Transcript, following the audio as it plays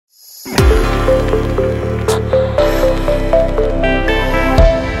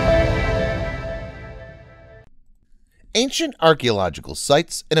Ancient archaeological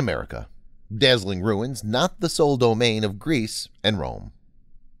sites in America. Dazzling ruins not the sole domain of Greece and Rome.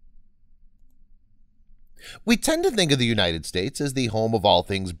 We tend to think of the United States as the home of all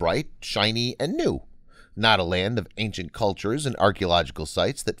things bright, shiny, and new, not a land of ancient cultures and archaeological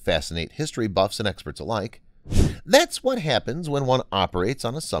sites that fascinate history buffs and experts alike. That's what happens when one operates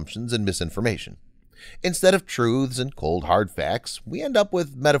on assumptions and misinformation. Instead of truths and cold hard facts, we end up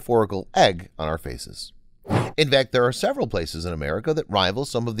with metaphorical egg on our faces. In fact, there are several places in America that rival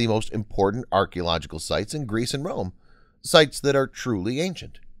some of the most important archaeological sites in Greece and Rome, sites that are truly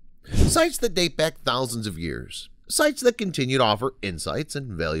ancient. Sites that date back thousands of years, sites that continue to offer insights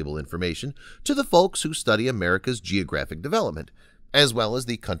and valuable information to the folks who study America's geographic development, as well as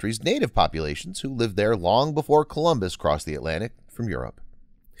the country's native populations who lived there long before Columbus crossed the Atlantic from Europe.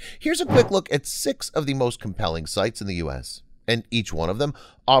 Here's a quick look at 6 of the most compelling sites in the U.S., and each one of them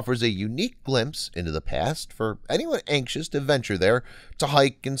offers a unique glimpse into the past for anyone anxious to venture there to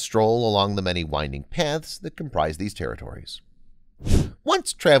hike and stroll along the many winding paths that comprise these territories.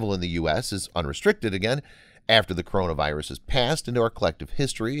 Once travel in the U.S. is unrestricted again, after the coronavirus has passed into our collective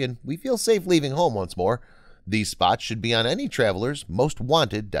history and we feel safe leaving home once more, these spots should be on any traveler's most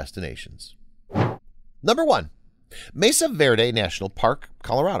wanted destinations. Number 1. Mesa Verde National Park,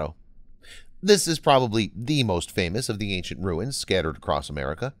 Colorado. This is probably the most famous of the ancient ruins scattered across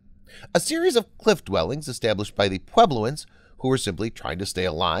America, a series of cliff dwellings established by the Puebloans who were simply trying to stay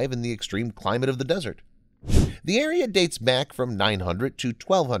alive in the extreme climate of the desert. The area dates back from 900 to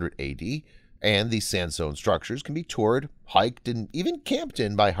 1200 AD, and these sandstone structures can be toured, hiked, and even camped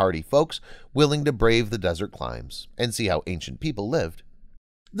in by hardy folks willing to brave the desert climbs and see how ancient people lived.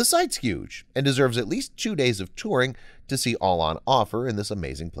 The site's huge and deserves at least 2 days of touring to see all on offer in this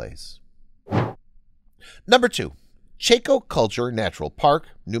amazing place. Number 2. Chaco Culture Natural Park,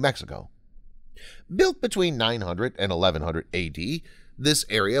 New Mexico. Built between 900 and 1100 AD, this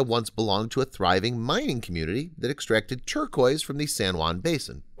area once belonged to a thriving mining community that extracted turquoise from the San Juan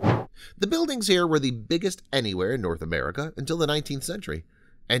Basin. The buildings here were the biggest anywhere in North America until the 19th century,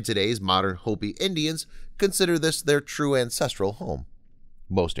 and today's modern Hopi Indians consider this their true ancestral home.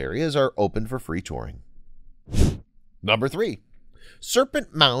 Most areas are open for free touring. Number 3.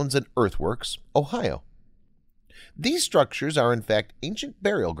 Serpent Mounds and Earthworks, Ohio. These structures are in fact ancient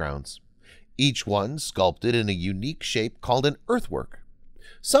burial grounds, each one sculpted in a unique shape called an earthwork.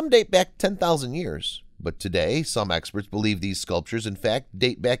 Some date back 10,000 years, but today some experts believe these sculptures in fact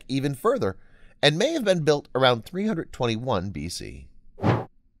date back even further and may have been built around 321 BC.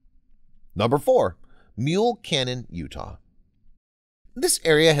 Number 4. Mule Canyon, Utah. This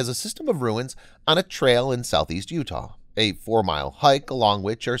area has a system of ruins on a trail in southeast Utah, a 4-mile hike along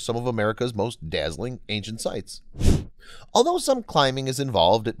which are some of America's most dazzling ancient sites. Although some climbing is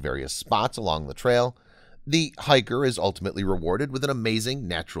involved at various spots along the trail, the hiker is ultimately rewarded with an amazing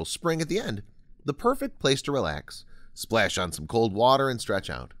natural spring at the end, the perfect place to relax, splash on some cold water, and stretch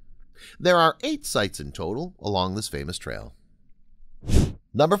out. There are 8 sites in total along this famous trail.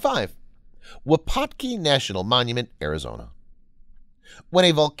 Number 5. Wapatki National Monument, Arizona. When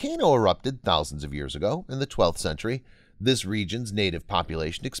a volcano erupted thousands of years ago in the 12th century, this region's native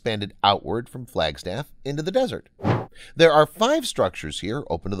population expanded outward from Flagstaff into the desert. There are 5 structures here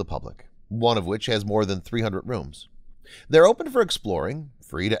open to the public, one of which has more than 300 rooms. They're open for exploring,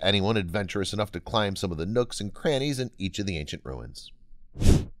 free to anyone adventurous enough to climb some of the nooks and crannies in each of the ancient ruins.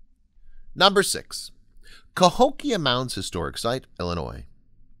 Number 6. Cahokia Mounds Historic Site, Illinois.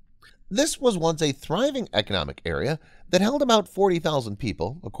 This was once a thriving economic area that held about 40,000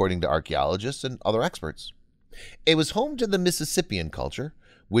 people, according to archaeologists and other experts. It was home to the Mississippian culture,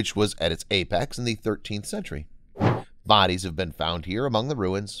 which was at its apex in the 13th century. Bodies have been found here among the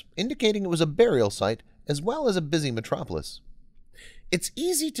ruins, indicating it was a burial site as well as a busy metropolis. It's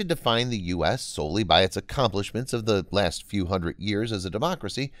easy to define the U.S. solely by its accomplishments of the last few hundred years as a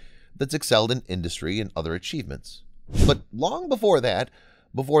democracy that's excelled in industry and other achievements. But long before that,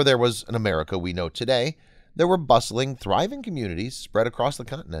 before there was an America we know today, there were bustling, thriving communities spread across the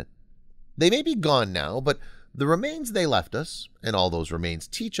continent. They may be gone now, but the remains they left us, and all those remains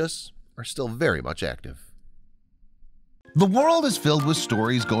teach us, are still very much active. The world is filled with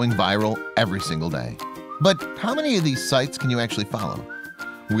stories going viral every single day. But how many of these sites can you actually follow?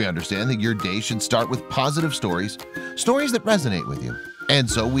 We understand that your day should start with positive stories, stories that resonate with you. And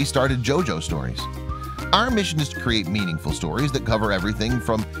so we started Jojo Stories. Our mission is to create meaningful stories that cover everything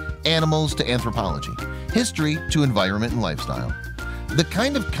from animals to anthropology, history to environment and lifestyle. The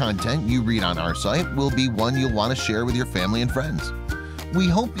kind of content you read on our site will be one you'll want to share with your family and friends. We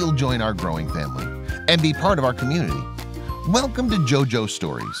hope you'll join our growing family and be part of our community. Welcome to JoJo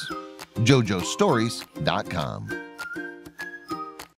Stories. JoJoStories.com.